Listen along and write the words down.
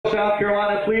South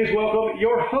Carolina, please welcome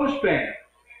your host band,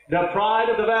 the Pride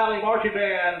of the Valley Marching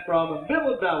Band from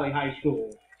Midland Valley High School.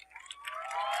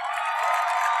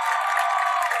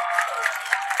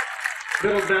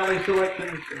 Midland Valley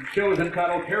selections shows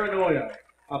entitled Paranoia.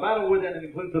 A battle within it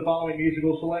includes the following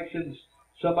musical selections: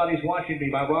 Somebody's Watching Me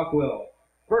by Rockwell,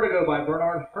 Vertigo by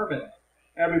Bernard Herrmann,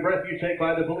 Every Breath You Take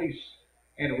by the Police,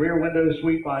 and Rear Window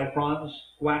Suite by Franz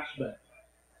Waxman.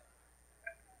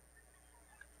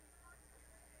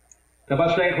 The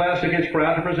Mustang Classic is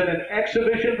proud to present an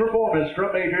exhibition performance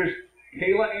from majors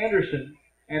Kayla Anderson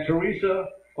and Teresa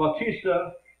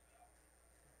Bautista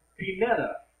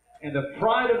Pineda and the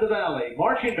Pride of the Valley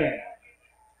Marching Band.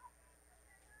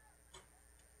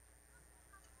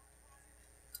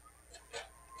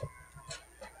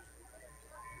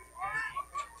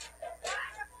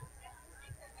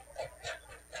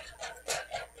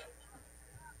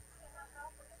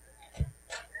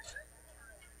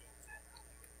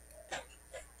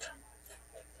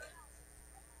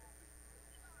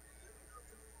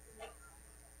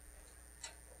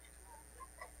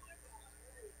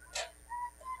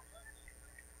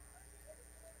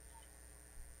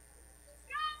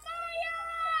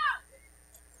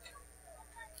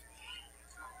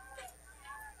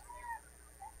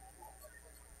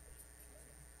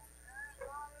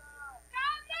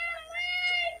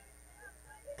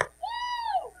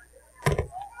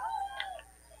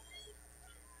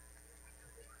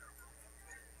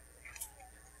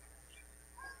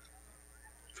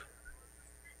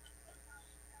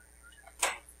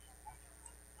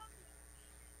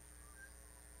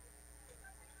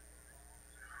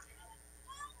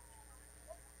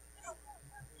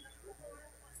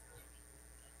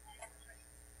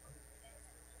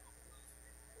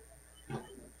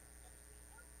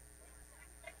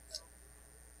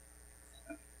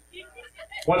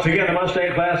 Once again, the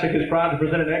Mustang Classic is proud to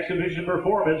present an exhibition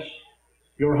performance.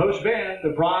 Your host band,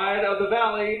 the Pride of the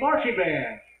Valley Marching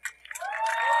Band.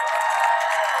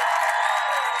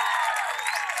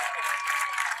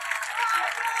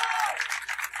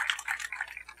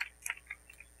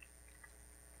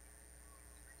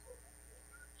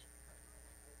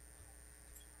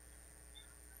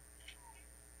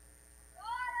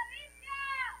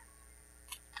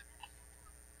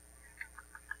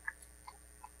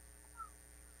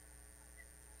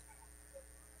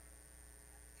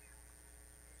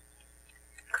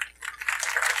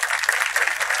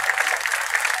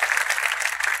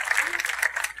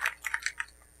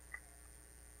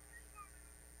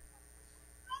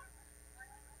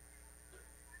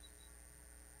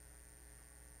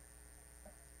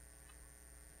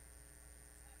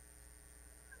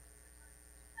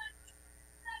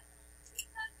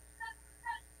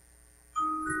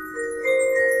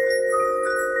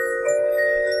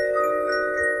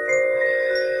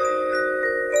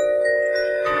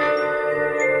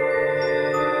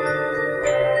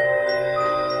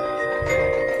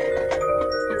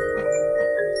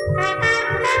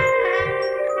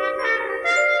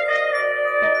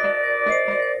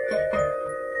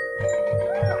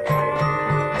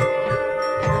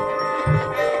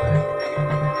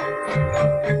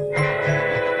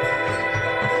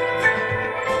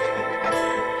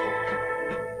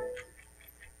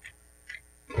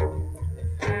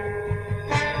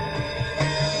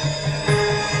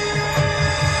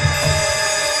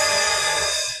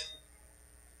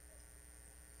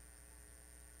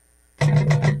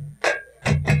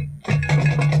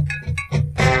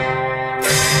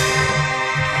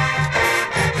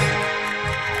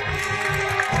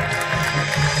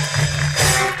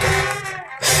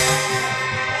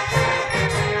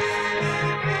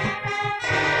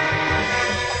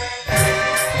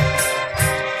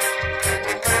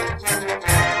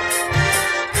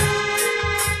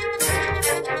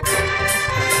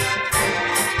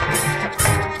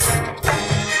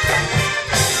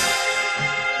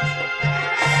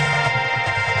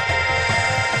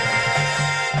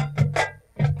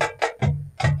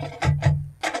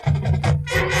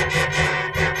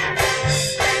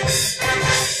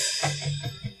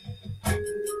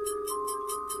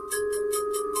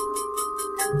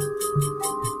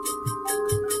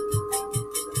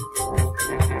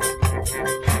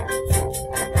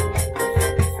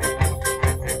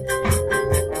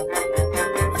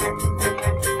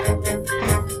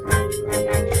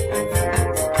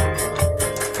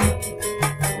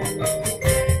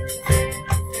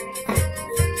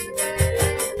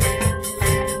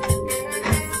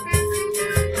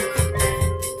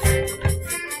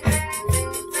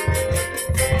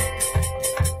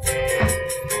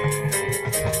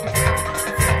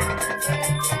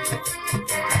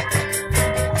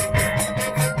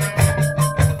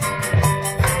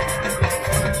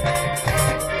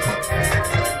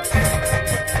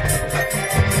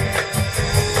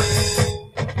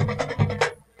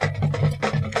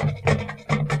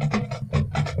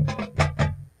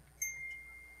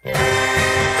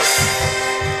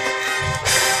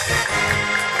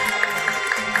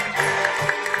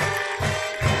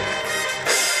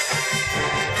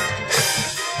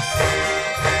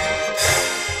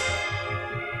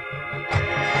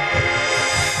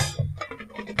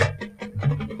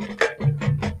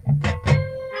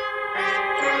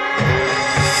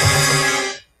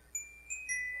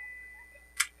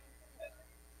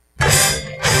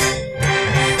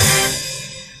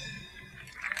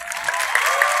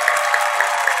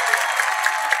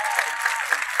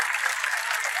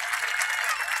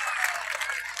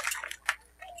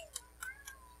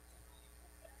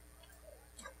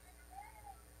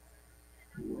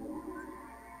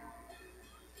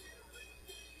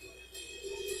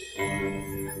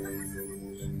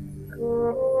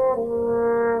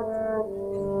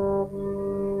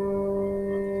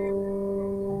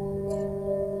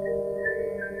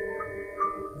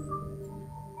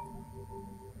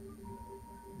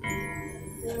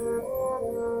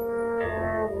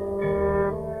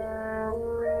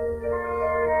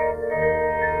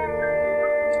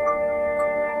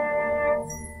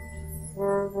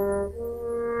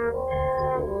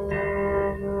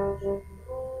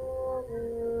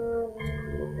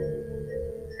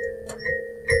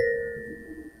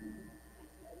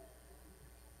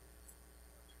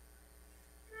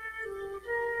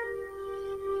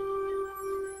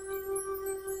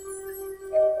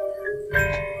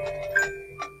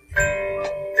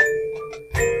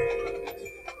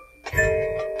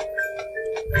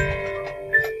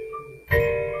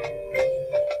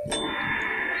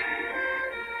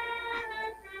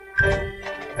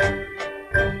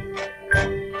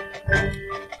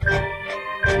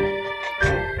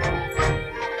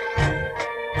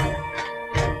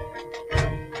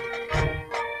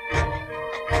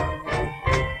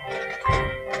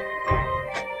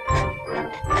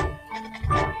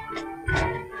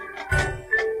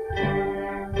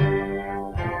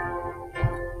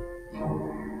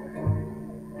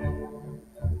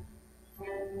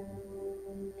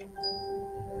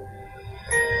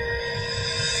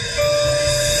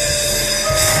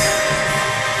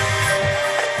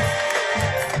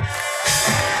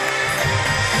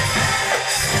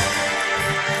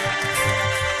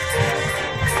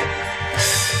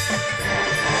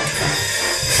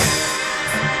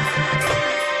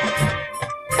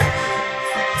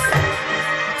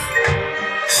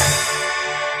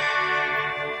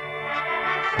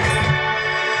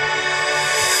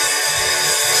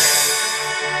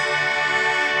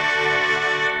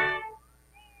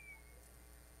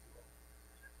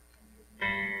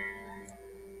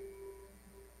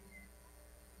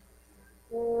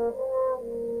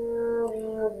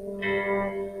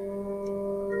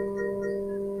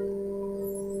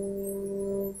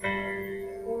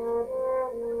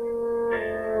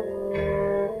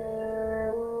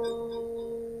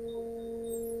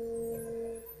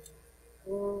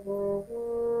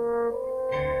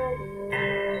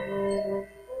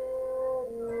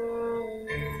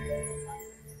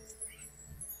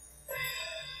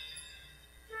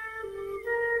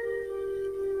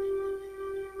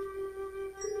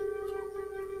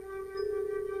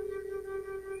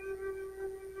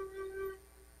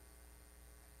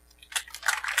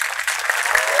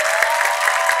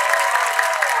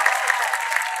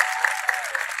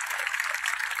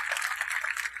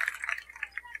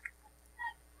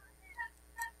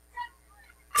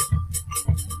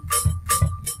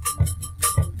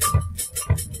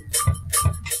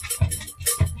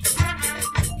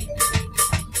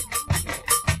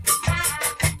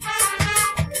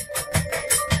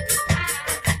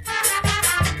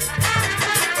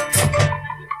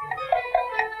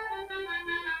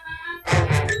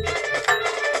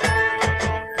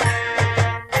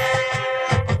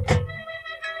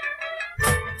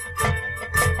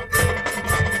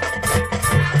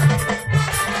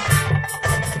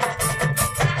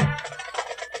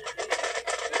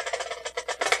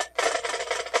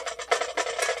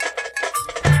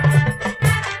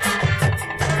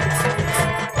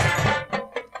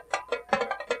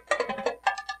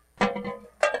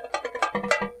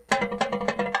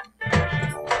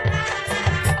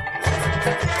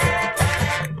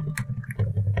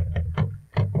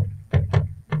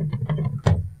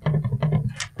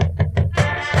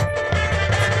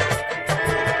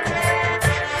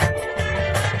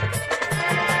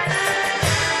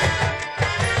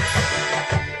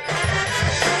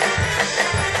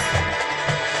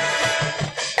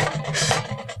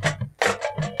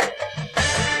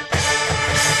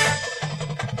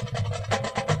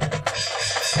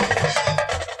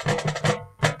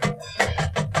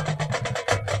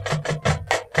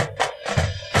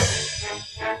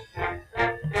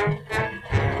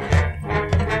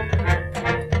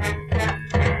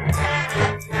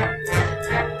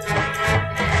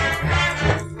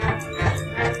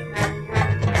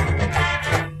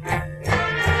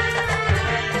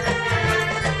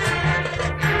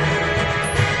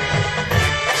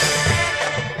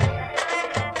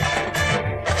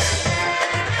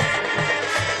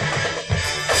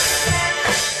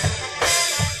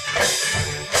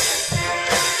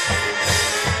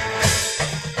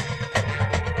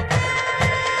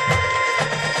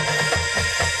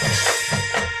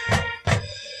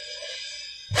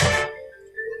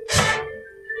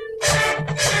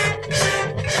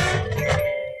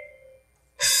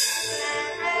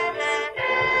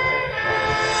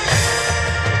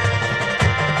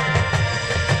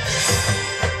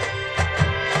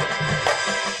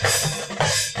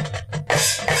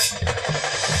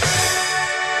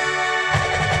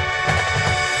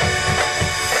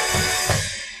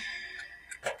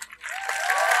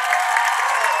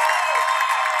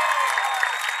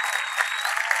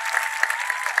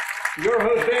 Your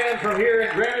host band from here in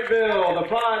Graniteville, the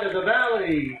Pride of the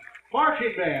Valley,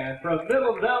 marching band from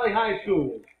Midland Valley High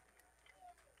School.